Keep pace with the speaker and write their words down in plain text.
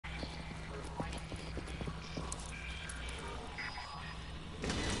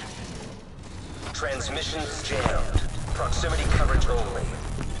Transmissions jammed. Proximity coverage only.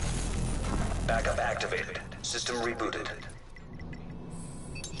 Backup activated. System rebooted.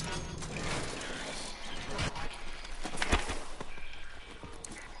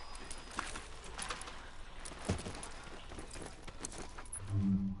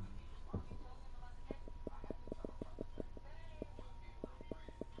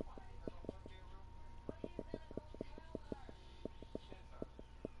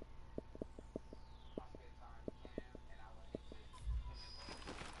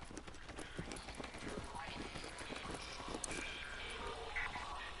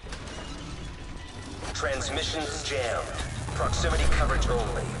 Transmissions jammed. Proximity coverage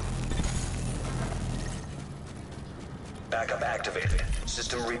only. Backup activated.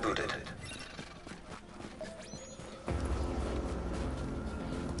 System rebooted.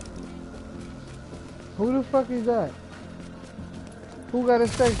 Who the fuck is that? Who got a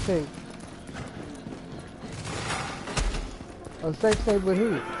sex tape? A sex tape with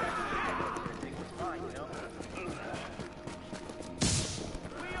who?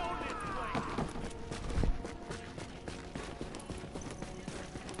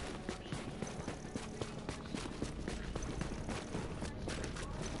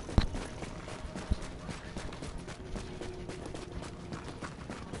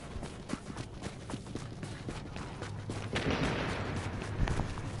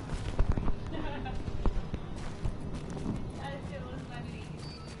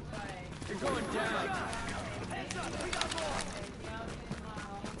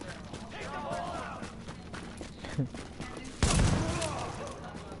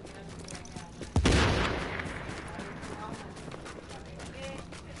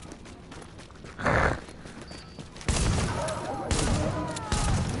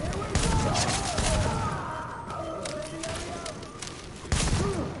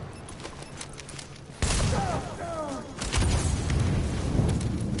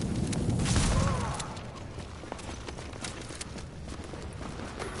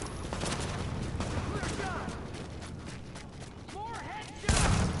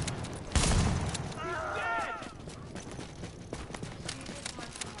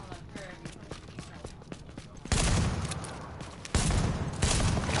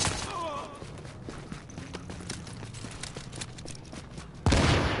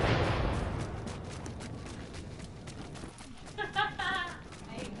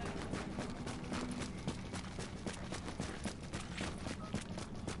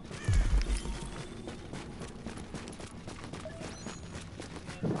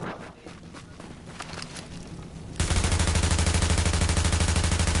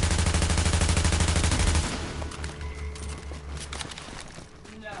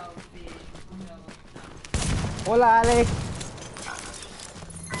 Hola, Alex.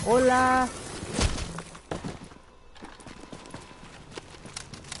 Hola.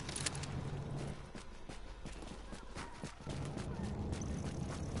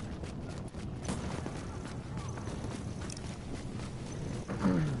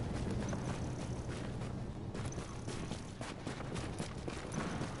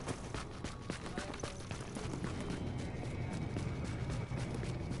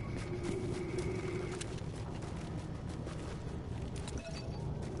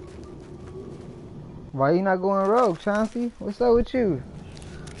 Why you not going rogue, Chauncey? What's up with you?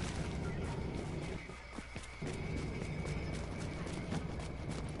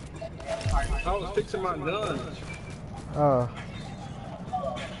 I was fixing my guns. Oh.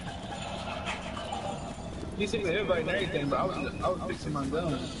 You sent me an invite and everything, but I was fixing my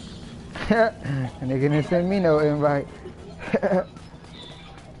guns. Nigga didn't send me no invite.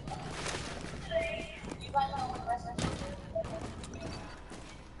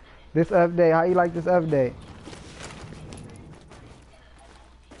 This update, how you like this update?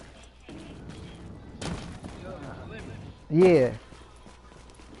 Yeah.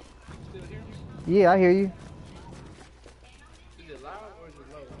 Yeah, I hear you. Is it loud or is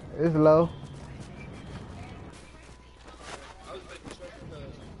it low? It's low. I was making sure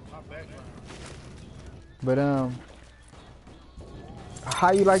because my background. But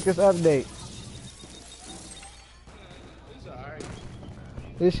how you like this update? It's alright.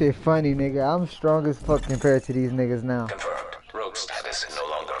 This shit funny, nigga. I'm strong as fuck compared to these niggas now. Confirmed. Rogue status no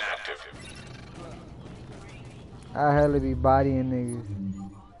longer active. I hella be bodying niggas.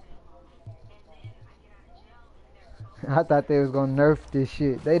 I thought they was gonna nerf this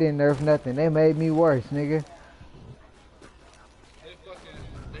shit. They didn't nerf nothing. They made me worse, nigga.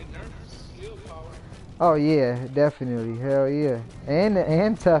 They nerfed skill power. Oh yeah, definitely. Hell yeah.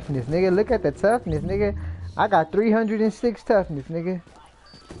 And toughness, nigga. Look at the toughness, nigga. I got 306 toughness, nigga.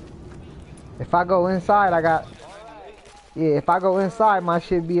 If I go inside, I got. Yeah, if I go inside, my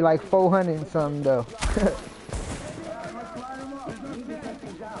shit be like 400 and something though.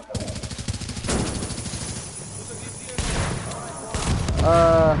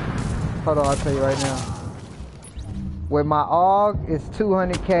 Hold on, I'll tell you right now. With my AUG, it's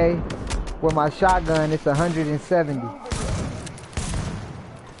 200K. With my shotgun, it's 170.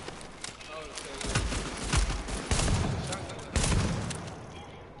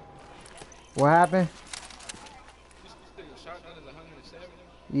 What happened? Shotgun is 170.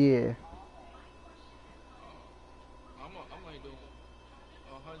 Yeah. I'm only doing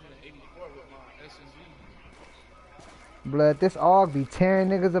 184 with my SMG. Blood, this AUG be tearing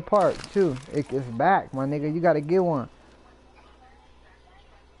niggas apart too. It's back, my nigga. You gotta get one.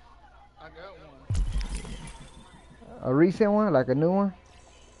 I got one. A recent one, like a new one.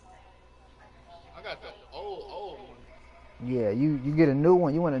 I got the old one. Yeah, you get a new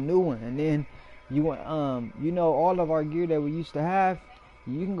one. You want a new one, and then you want you know, all of our gear that we used to have.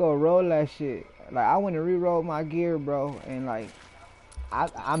 You can go roll that shit. Like I went and re-rolled my gear, bro, and like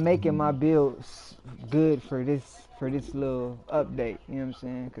I'm making my builds good for this little update. You know what I'm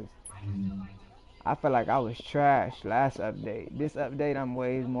saying? Cause I feel like I was trash last update. This update, I'm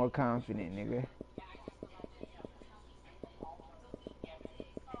way more confident, nigga.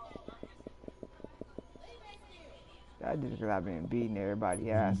 That's just because I've been beating everybody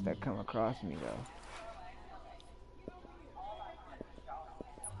ass that come across me, though.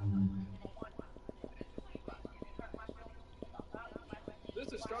 This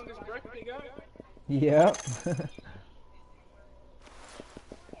is the strongest bracket they got? Yep. For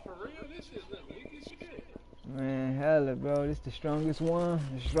real? This shit's the weakest shit. Man, hella, bro. This the strongest one.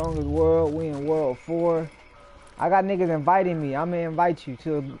 The strongest world. We in World 4. I got niggas inviting me. I'm going to invite you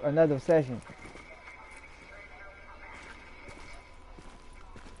to another session.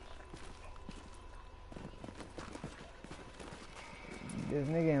 This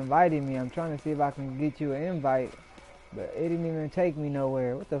nigga invited me. I'm trying to see if I can get you an invite. But it didn't even take me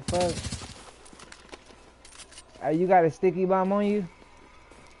nowhere. What the fuck? Hey, you got a sticky bomb on you?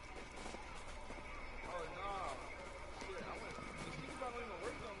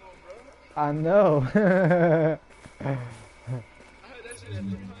 I know. I had that shit at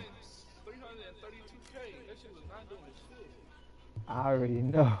 332K. That shit was not doing shit. I already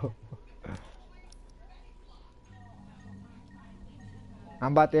know.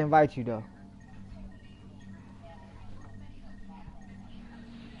 I'm about to invite you though.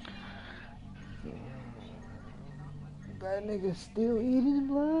 That nigga still eating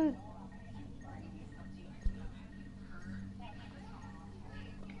blood?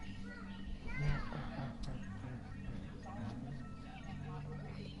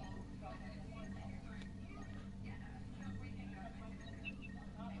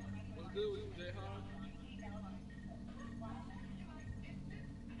 What's good with you, Jayhan?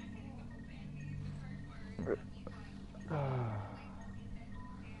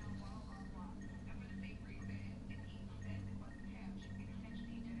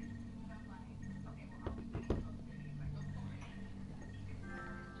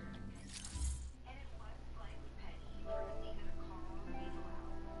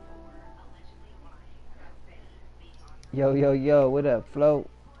 Yo, what up, Float?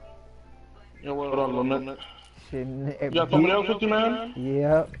 Yo, what up, Limit? Shit, You got somebody else with you, man?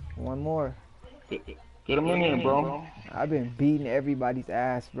 Yep, one more. Get him in here, bro. I've been beating everybody's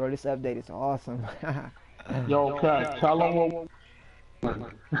ass, bro. This update is awesome. Yo, Cat, tell him what...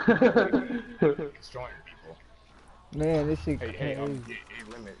 Destroying people. Man, this shit Hey, crazy.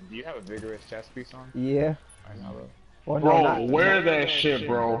 Limit, do you have a vigorous chest piece on? Yeah. I know. Well, no, Bro, not- wear that shit,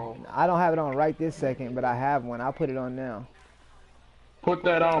 bro. I don't have it on right this second, but I have one. I'll put it on now. Put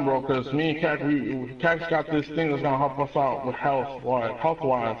that on, bro, because me and Cat got this thing that's gonna help us out with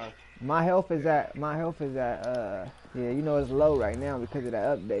health-wise. My health is at, yeah, you know it's low right now because of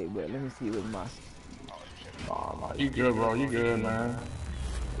that update, but let me see with my, Oh, no, you good, bro. You good, man.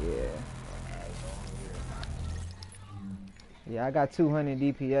 yeah. Yeah, I got 200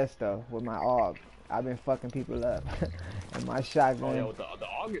 DPS though with my AUG. I've been fucking people up. And my shotgun. Oh, yeah, the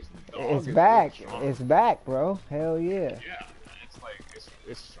August. It's back. It's back, bro. Hell yeah. Yeah, it's like,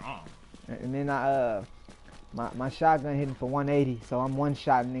 it's strong. And then my shotgun hitting for 180, so I'm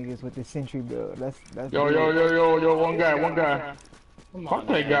one-shot niggas with the sentry build. That's Yo, one guy. Come Fuck on,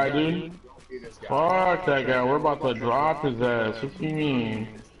 that man. guy, dude. Don't be this guy. Fuck that guy. We're about to drop his ass. What you mean?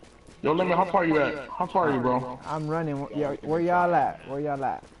 Yo, Limit, how far you at? How far are you, bro? I'm running. Yo, where y'all at?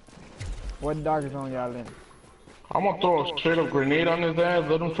 What dark zone y'all in? I'm gonna throw a straight up grenade on his ass.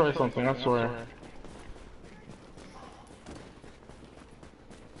 Let him try something, I swear.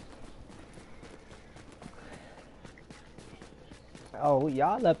 Oh,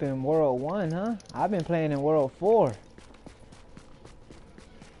 y'all up in World 1, huh? I've been playing in World 4.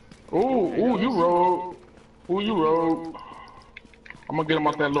 Ooh, you rogue. Ooh, you rogue. I'm gonna get him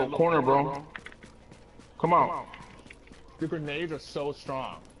out that little corner, bro. Come out. The grenades are so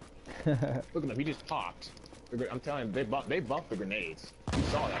strong. Look at him, he just popped. I'm telling you, they buffed the grenades. You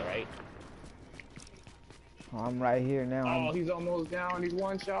saw that, right? I'm right here now. Oh, he's almost down. He's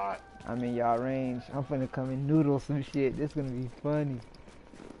one shot. I'm in y'all range. I'm finna come and noodle some shit. This gonna be funny.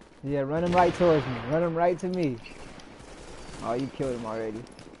 Yeah, run him right towards me. Run him right to me. Oh, you killed him already.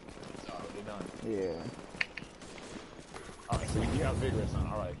 It's already done. Yeah. Alright, so you have vigorous on.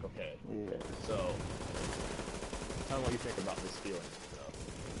 Alright, okay. Yeah. So, tell me what you think about this feeling. So,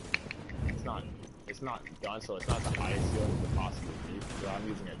 it's not done, so it's not the highest skill it could possibly be. So I'm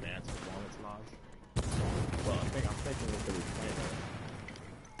using advanced performance mods. Well, I'm thinking this could be playing.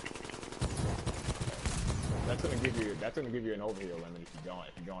 That's gonna give you an overheal limit if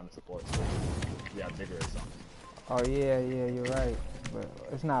you go on the support switch. You have vigorous on. Oh yeah, you're right. But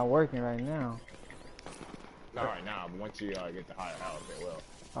it's not working right now. Not right now, but once you get to higher health, it will.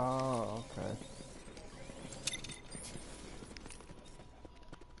 Oh, okay.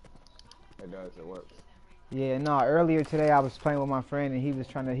 It does, it works. Yeah, no, earlier today I was playing with my friend and he was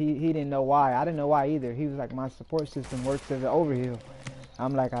trying to, he didn't know why. I didn't know why either. He was like, my support system works as an overheal.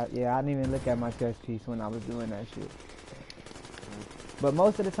 I'm like, yeah, I didn't even look at my chest piece when I was doing that shit. But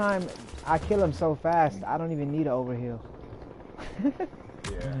most of the time, I kill him so fast, I don't even need an overheal.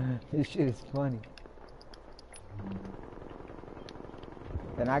 Yeah. This shit is funny.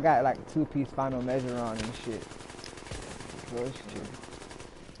 Then I got like 2-piece final measure on and shit. So it's chill.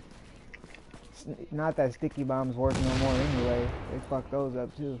 Not that sticky bombs work no more anyway. They fucked those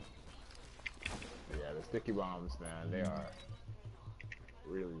up too. Yeah, the sticky bombs, man, they are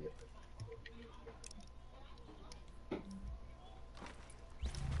really good.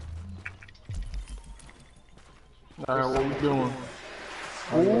 Alright, what we doing?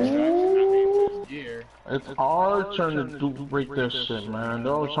 Ooh. Gear. It's our turn to break this shit, man.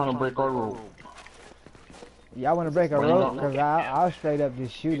 They're always trying to break our rule. Y'all want to break a rope? Cause I'll straight up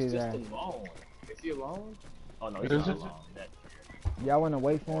just shoot his ass. Alone. Is he alone? Oh no, he's Is not it? alone. Y'all want to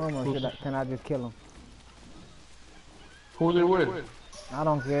wait for him, or can I just kill him? Who they with? I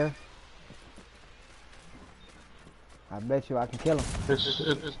don't care. I bet you I can kill him.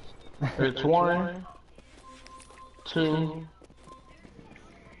 It's one, two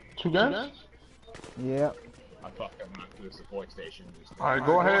guys? Yep. I fucked up not to the support station. Alright,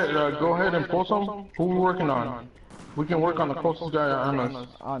 go ahead and post them. Who we working on? We can work on the closest guy on us.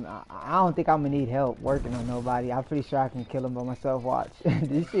 Oh, no, I don't think I'm gonna need help working on nobody. I'm pretty sure I can kill him by myself. Watch.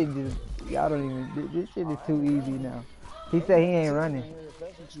 This shit just, y'all don't even, this shit is too easy now. He said he ain't running.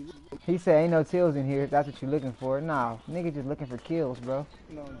 He said ain't no kills in here if that's what you're looking for. Nah, nigga just looking for kills, bro.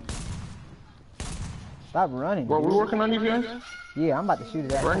 Stop running. Bro, dude. we working on these guys? Yeah, I'm about to shoot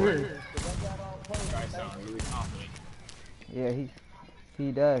his ass. Right here. Guy sound really confident. Yeah,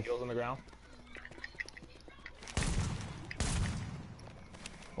 he does. Kills on the ground.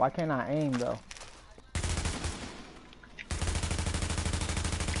 Why can't I aim though?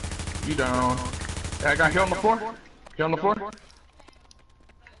 You down. Hey, I got hit on the floor. Hit on the floor.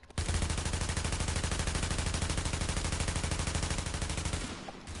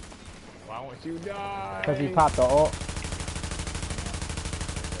 Why won't you die? Cause he popped the ult.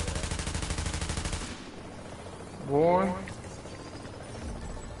 Boy.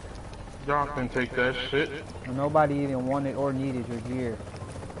 Y'all can take that shit. And nobody even wanted or needed your gear.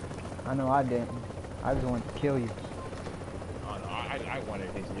 I know I didn't. I just wanted to kill you. Oh no, I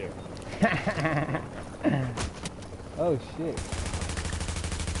wanted his gear. Oh shit.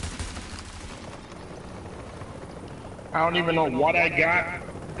 I don't even know what I got,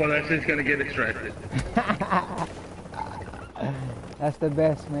 but that's just gonna get extracted. That's the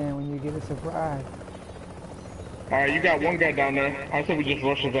best, man, when you get a surprise. Alright, you got one guy down there. I say we just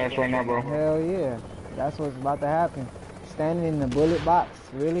rush his ass right now, bro. Hell yeah. That's what's about to happen. Standing in the bullet box,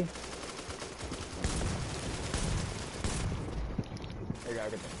 really? Hey, guy,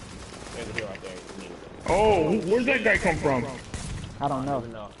 there's a hero out there. You need it. Oh, where's that guy come from? I don't know.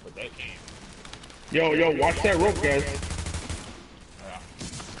 No, but that came. Yo, watch that rope, guys.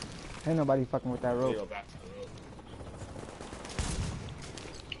 Ain't nobody fucking with that Go rope. back to the road.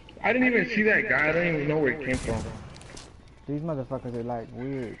 I didn't even see that guy. I don't even know where it came from. These motherfuckers are like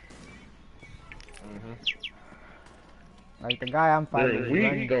weird. Like the guy I'm fighting They're is weak,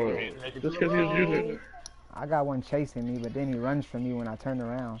 running. though. Just because he was using... I got one chasing me, but then he runs from me when I turn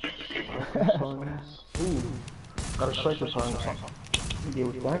around. Ooh. Got a striker sign or something. Get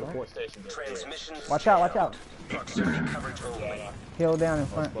with that. Support station. Transmissions Watch out, watch jammed. out. Proximity coverage only. Hill down in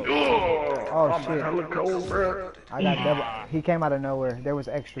front. Oh, shit. man, I look cold, bro. I got double. He came out of nowhere. There was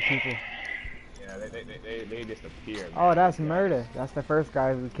extra people. Yeah, they disappeared. Oh, that's murder. That's the first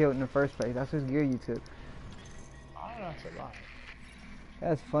guy we killed in the first place. That's whose gear you took. Oh, that's a lot.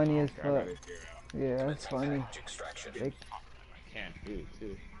 That's funny as I fuck. got his gear out. Yeah, that's funny. Package extraction. They, I can't do it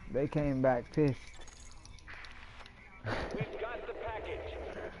too. they came back pissed.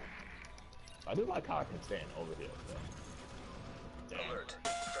 I do like how I can stand over here. Though. Damn. Alert.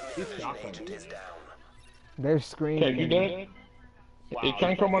 He's Friendly shot agent from is down. They're Okay, screaming. you dead? Wow, Hey, try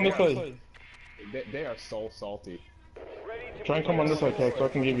and come on this side. They are so salty. Try and come on this side, so I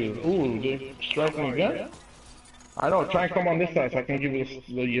can give you. Ooh, they striking again? I know, try and come on this side so I can give you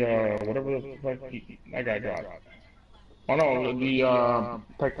the, whatever the fuck that guy got. Oh no, the,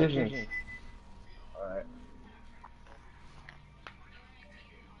 technicians. Alright.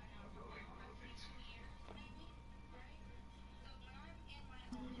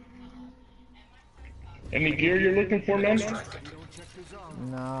 Any gear you're looking for, man?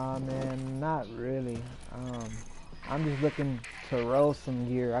 Nah, man, not really. I'm just looking to roll some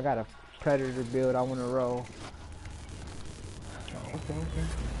gear. I got a Predator build I want to roll. Okay.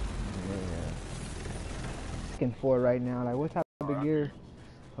 Looking for right now. Like, what type of gear?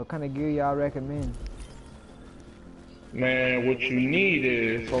 What kind of gear y'all recommend? Man, what you need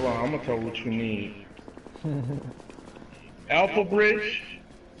is, hold on, I'm gonna tell you what you need. Alpha Bridge,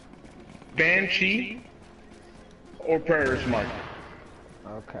 Banshee, or Predator Smart.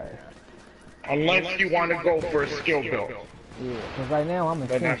 Okay. Unless you want to go for a skill build. Yeah, because right now I'm a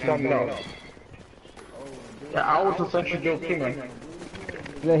Then that's sentry. something else. Yeah, I was a sentry build too, man.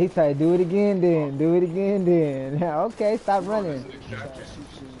 Yeah, he said, do it again then. Do it again then. Okay, stop running.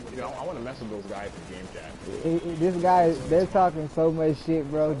 You know, I want to mess with those guys in game chat. This guy, they're talking so much shit,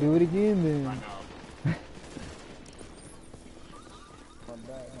 bro. Do it again then. I know.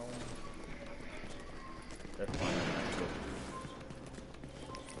 They're fun.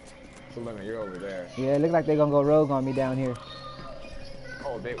 So Lemon, you're over there. Yeah, it looks like they're gonna go rogue on me down here.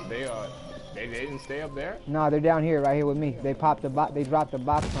 Oh, they didn't stay up there? No, they're down here, right here with me. They popped the box. They dropped the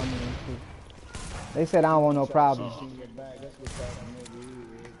box on me. And shit. They said I don't want no problems.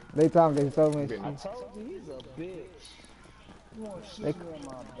 They talking so much shit.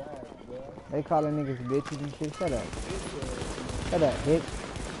 They calling niggas bitches and shit. Shut up. Shut up, bitch.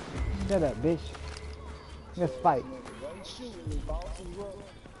 Shut up, bitch. Let's fight.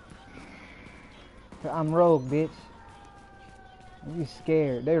 I'm rogue, bitch. You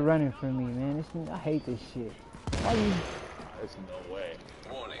scared. They're running from me, man. I hate this shit. Why you... There's no way.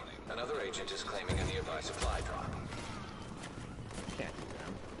 Warning. Another agent is claiming a nearby supply drop. Can't do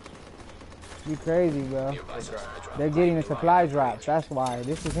them. You crazy, bro. Nearby supply drop. They're getting the supply drops. That's why.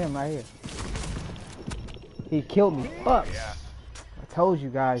 This is him right here. He killed me. Fuck. Yeah. I told you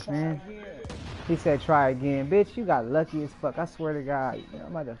guys, man. He said try again. Bitch, you got lucky as fuck. I swear to God.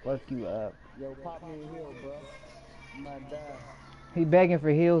 I'm about to fuck you up. Yo, pop me a hill, bro. You might die. He begging for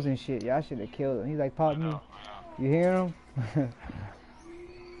heals and shit. Y'all should have killed him. He's like, pop me. You hear him?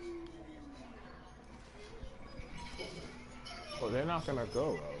 Well, they're not gonna go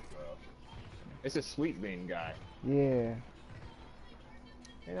rogue, bro. It's a sweet bean guy. Yeah.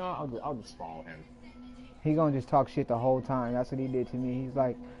 You know, I'll just follow him. He gonna just talk shit the whole time. That's what he did to me. He's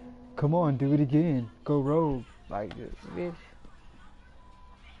like, come on, do it again. Go rogue. Like, bitch.